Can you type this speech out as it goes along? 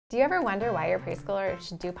Do you ever wonder why your preschooler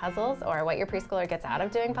should do puzzles, or what your preschooler gets out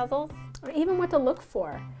of doing puzzles? Or even what to look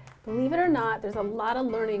for. Believe it or not, there's a lot of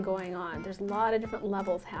learning going on. There's a lot of different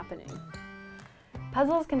levels happening.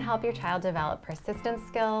 Puzzles can help your child develop persistence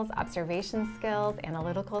skills, observation skills,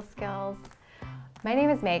 analytical skills. My name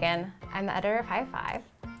is Megan. I'm the editor of High Five.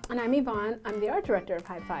 And I'm Yvonne. I'm the art director of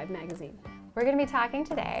High Five magazine. We're going to be talking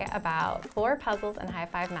today about 4 puzzles in High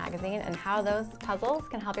Five magazine and how those puzzles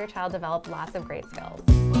can help your child develop lots of great skills.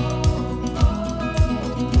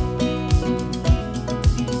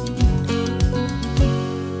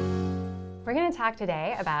 We're going to talk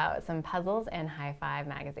today about some puzzles in High Five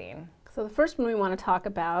magazine. So the first one we want to talk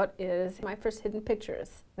about is My First Hidden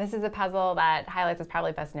Pictures. This is a puzzle that Highlights is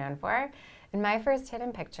probably best known for. In My First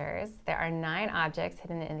Hidden Pictures, there are 9 objects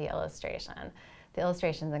hidden in the illustration. The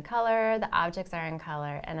illustration's in color, the objects are in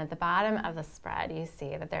color, and at the bottom of the spread you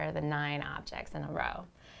see that there are the 9 objects in a row.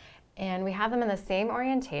 And we have them in the same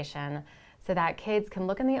orientation so that kids can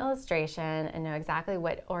look in the illustration and know exactly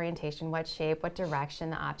what orientation, what shape, what direction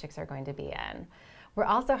the objects are going to be in. We're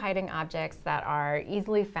also hiding objects that are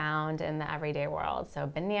easily found in the everyday world, so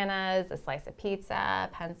bananas, a slice of pizza,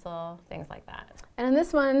 pencil, things like that. And in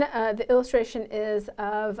this one, the illustration is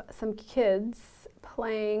of some kids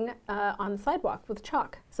playing on the sidewalk with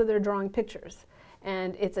chalk. So they're drawing pictures.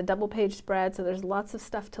 And it's a double-page spread, so there's lots of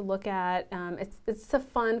stuff to look at. It's a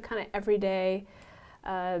fun kind of everyday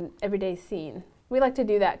scene. We like to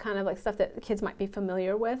do that kind of like stuff that the kids might be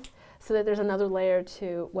familiar with, so that there's another layer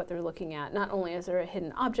to what they're looking at. Not only is there a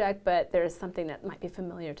hidden object, but there's something that might be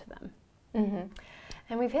familiar to them. Mm-hmm.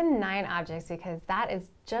 And we've hidden 9 objects because that is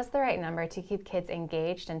just the right number to keep kids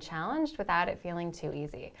engaged and challenged without it feeling too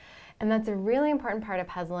easy. And that's a really important part of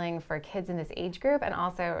puzzling for kids in this age group and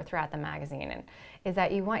also throughout the magazine, and is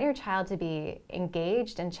that you want your child to be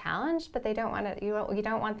engaged and challenged, but you don't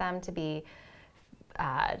want them to be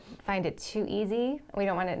find it too easy. We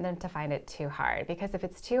don't want them to find it too hard, because if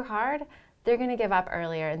it's too hard, they're going to give up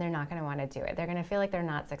earlier and they're not going to want to do it. They're going to feel like they're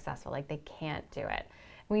not successful, like they can't do it.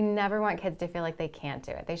 We never want kids to feel like they can't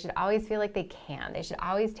do it. They should always feel like they can. They should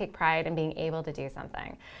always take pride in being able to do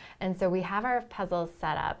something. And so we have our puzzles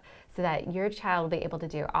set up so that your child will be able to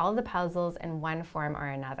do all of the puzzles in one form or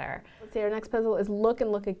another. Let's see, our next puzzle is Look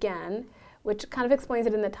and Look Again, which kind of explains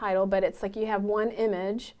it in the title, but it's like you have one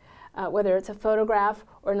image, whether it's a photograph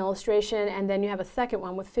or an illustration, and then you have a second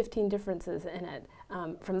one with 15 differences in it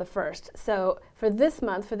from the first. So for this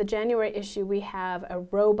month, for the January issue, we have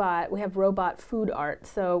robot food art.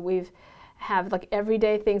 So we've have like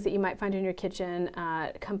everyday things that you might find in your kitchen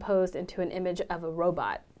composed into an image of a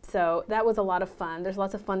robot. So that was a lot of fun. There's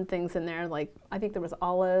lots of fun things in there, like I think there was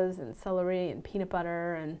olives and celery and peanut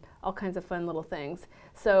butter and all kinds of fun little things.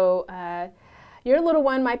 So your little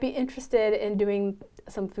one might be interested in doing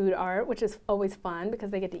some food art, which is always fun because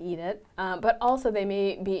they get to eat it, but also they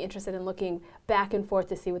may be interested in looking back and forth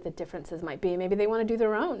to see what the differences might be. Maybe they want to do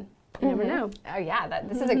their own. You never know. Oh yeah,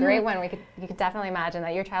 this is a great one. You could definitely imagine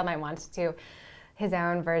that your child might want to do his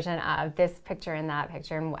own version of this picture and that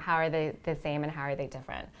picture, and how are they the same and how are they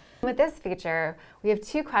different. With this feature, we have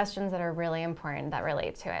 2 questions that are really important that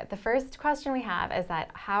relate to it. The first question we have is that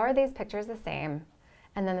how are these pictures the same?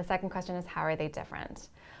 And then the second question is how are they different?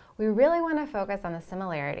 We really want to focus on the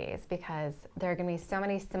similarities because there are going to be so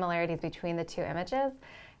many similarities between the 2 images.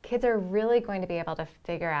 Kids are really going to be able to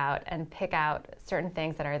figure out and pick out certain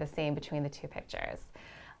things that are the same between the 2 pictures.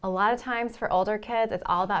 A lot of times for older kids, it's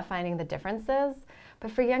all about finding the differences, but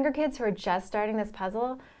for younger kids who are just starting this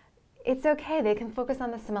puzzle, it's okay. They can focus on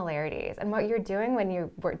the similarities. And what you're doing when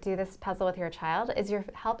you do this puzzle with your child is you're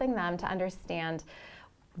helping them to understand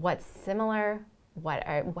what's similar,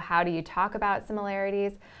 how do you talk about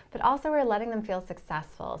similarities, but also we're letting them feel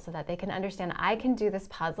successful so that they can understand I can do this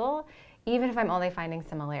puzzle even if I'm only finding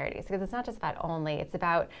similarities, because it's not just about only, it's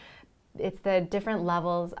the different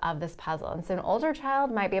levels of this puzzle. And so an older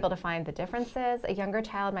child might be able to find the differences, a younger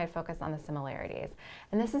child might focus on the similarities.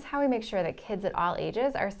 And this is how we make sure that kids at all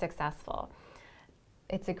ages are successful.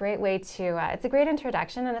 It's a great way to, it's a great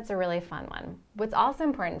introduction, and it's a really fun one. What's also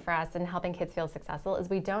important for us in helping kids feel successful is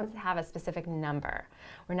we don't have a specific number.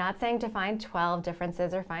 We're not saying to find 12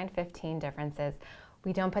 differences or find 15 differences.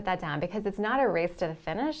 We don't put that down because it's not a race to the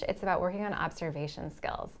finish, it's about working on observation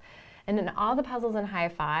skills. And in all the puzzles in High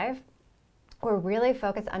Five, we're really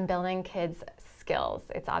focused on building kids' skills.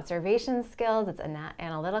 It's observation skills, it's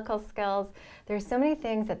analytical skills. There's so many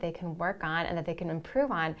things that they can work on and that they can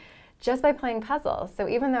improve on just by playing puzzles. So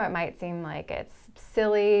even though it might seem like it's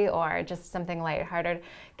silly or just something lighthearted,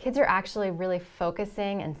 kids are actually really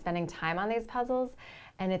focusing and spending time on these puzzles,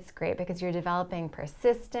 And it's great because you're developing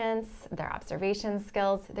persistence, their observation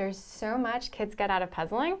skills. There's so much kids get out of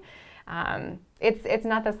puzzling. It's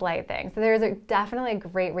not this light thing. So there's definitely a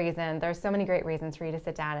great reason. There's so many great reasons for you to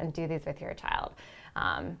sit down and do these with your child.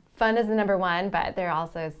 Fun is the number one, but there are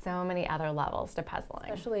also so many other levels to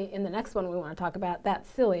puzzling. Especially in the next one we want to talk about, That's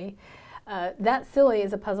Silly. That Silly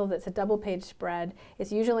is a puzzle that's a double-page spread.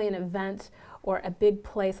 It's usually an event or a big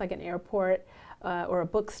place like an airport or a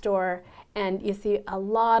bookstore, and you see a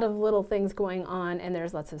lot of little things going on, and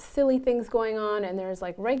there's lots of silly things going on, and there's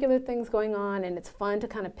like regular things going on, and it's fun to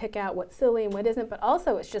kind of pick out what's silly and what isn't, but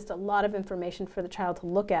also it's just a lot of information for the child to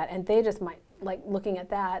look at, and they just might like looking at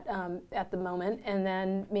that at the moment, and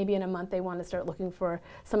then maybe in a month they want to start looking for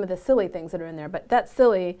some of the silly things that are in there. But That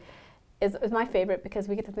Silly is my favorite because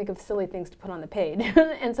we get to think of silly things to put on the page.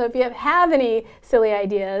 And so if you have any silly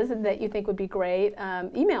ideas that you think would be great,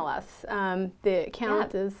 email us. The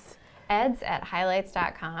account is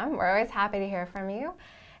eds@highlights.com. We're always happy to hear from you.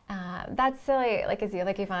 That's Silly, like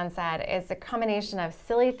Yvonne said, is a combination of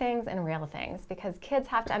silly things and real things, because kids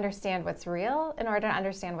have to understand what's real in order to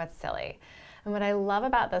understand what's silly. And what I love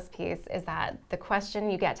about this piece is that the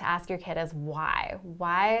question you get to ask your kid is why?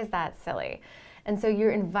 Why is that silly? And so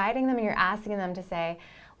you're inviting them and you're asking them to say,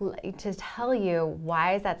 to tell you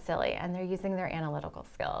why is that silly, and they're using their analytical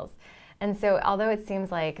skills. And so although it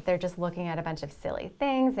seems like they're just looking at a bunch of silly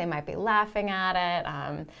things, they might be laughing at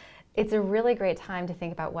it, it's a really great time to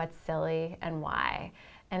think about what's silly and why.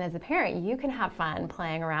 And as a parent, you can have fun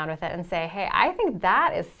playing around with it and say, hey, I think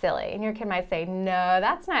that is silly. And your kid might say, no,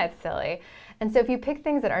 that's not silly. And so if you pick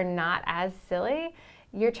things that are not as silly,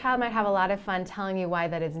 your child might have a lot of fun telling you why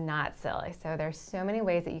that is not silly. So there's so many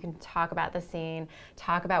ways that you can talk about the scene,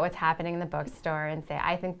 talk about what's happening in the bookstore, and say,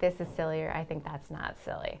 I think this is silly, or I think that's not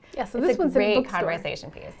silly. Yeah, so it's this one's in a great bookstore.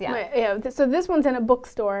 Conversation piece. Yeah. Right, yeah. So this one's in a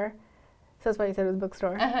bookstore. So that's why you said it was a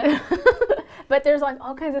bookstore. But there's like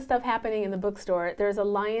all kinds of stuff happening in the bookstore. There's a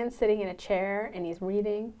lion sitting in a chair and he's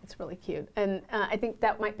reading. It's really cute. And I think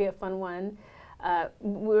that might be a fun one.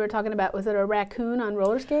 We were talking about, was it a raccoon on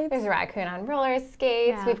roller skates? There's a raccoon on roller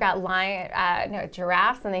skates. Yeah. We've got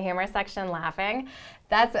giraffes in the humor section laughing.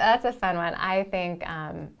 That's a fun one. I think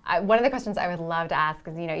one of the questions I would love to ask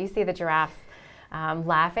is, you see the giraffes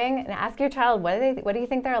laughing, and ask your child, what do you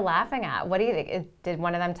think they're laughing at? What do you think? Did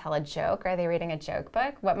one of them tell a joke? Are they reading a joke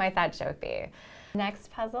book? What might that joke be?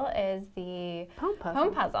 Next puzzle is the Poem puzzle.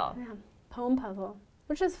 Poem puzzle. Yeah, poem puzzle,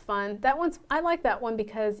 which is fun. I like that one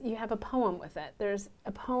because you have a poem with it. There's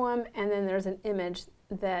a poem and then there's an image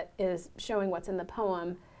that is showing what's in the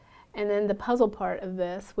poem. And then the puzzle part of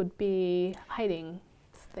this would be hiding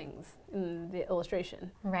things in the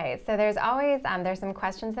illustration. Right, so there's always, there's some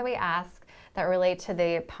questions that we ask that relate to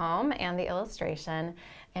the poem and the illustration.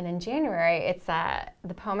 And in January,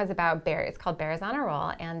 the poem is about bears. It's called Bears on a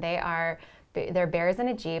Roll, and they're bears in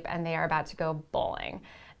a Jeep, and they are about to go bowling.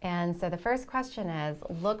 And so the first question is,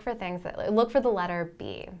 look for the letter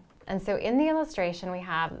B. And so in the illustration, we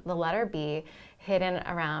have the letter B hidden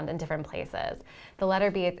around in different places. The letter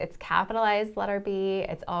B, it's capitalized letter B.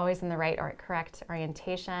 It's always in the right or correct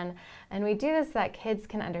orientation. And we do this so that kids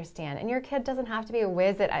can understand. And your kid doesn't have to be a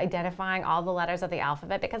whiz at identifying all the letters of the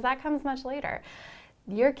alphabet, because that comes much later.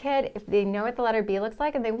 Your kid, if they know what the letter B looks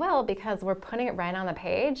like, and they will because we're putting it right on the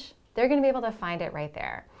page, they're going to be able to find it right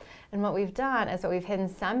there. And what we've done is we've hidden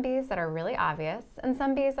some B's that are really obvious and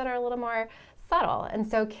some B's that are a little more subtle. And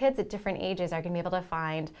so kids at different ages are going to be able to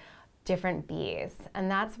find different B's. And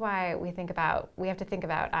that's why we have to think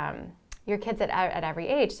about your kids at every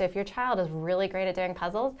age. So if your child is really great at doing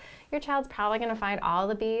puzzles, your child's probably going to find all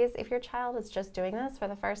the B's. If your child is just doing this for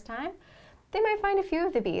the first time, they might find a few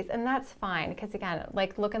of the B's, and that's fine. Because again,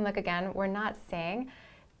 like Look and Look Again, we're not saying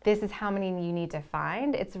this is how many you need to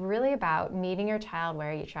find. It's really about meeting your child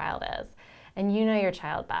where your child is. And you know your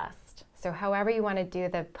child best. So however you want to do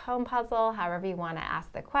the poem puzzle, however you want to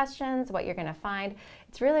ask the questions, what you're going to find,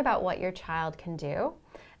 it's really about what your child can do.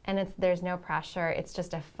 And there's no pressure. It's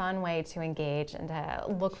just a fun way to engage and to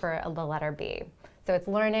look for the letter B. So it's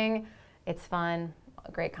learning, it's fun,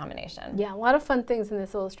 a great combination. Yeah, a lot of fun things in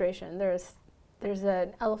this illustration. There's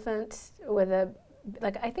an elephant with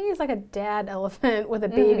I think he's like a dad elephant with a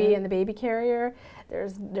baby and the baby carrier.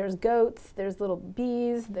 There's goats, there's little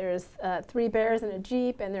bees, there's 3 bears in a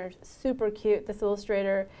Jeep, and they're super cute. This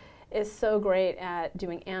illustrator is so great at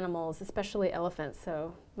doing animals, especially elephants,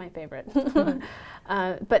 so my favorite.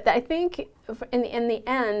 But I think in the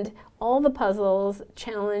end, all the puzzles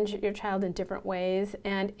challenge your child in different ways,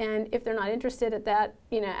 and if they're not interested at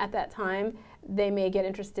that time, they may get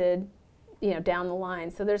interested down the line.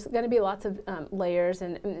 So there's going to be lots of layers,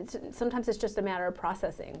 and sometimes it's just a matter of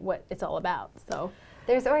processing what it's all about. So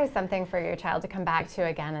There's always something for your child to come back to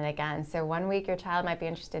again and again. So one week your child might be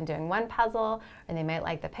interested in doing one puzzle, and they might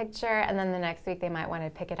like the picture, and then the next week they might want to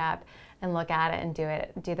pick it up and look at it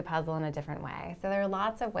and do the puzzle in a different way. So there are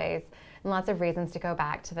lots of ways and lots of reasons to go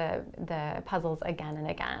back to the puzzles again and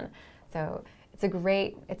again. So it's a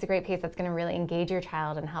great piece that's going to really engage your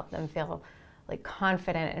child and help them feel like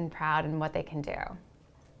confident and proud in what they can do.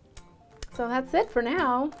 So that's it for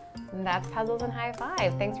now. And that's Puzzles and High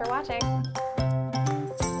Five. Thanks for watching.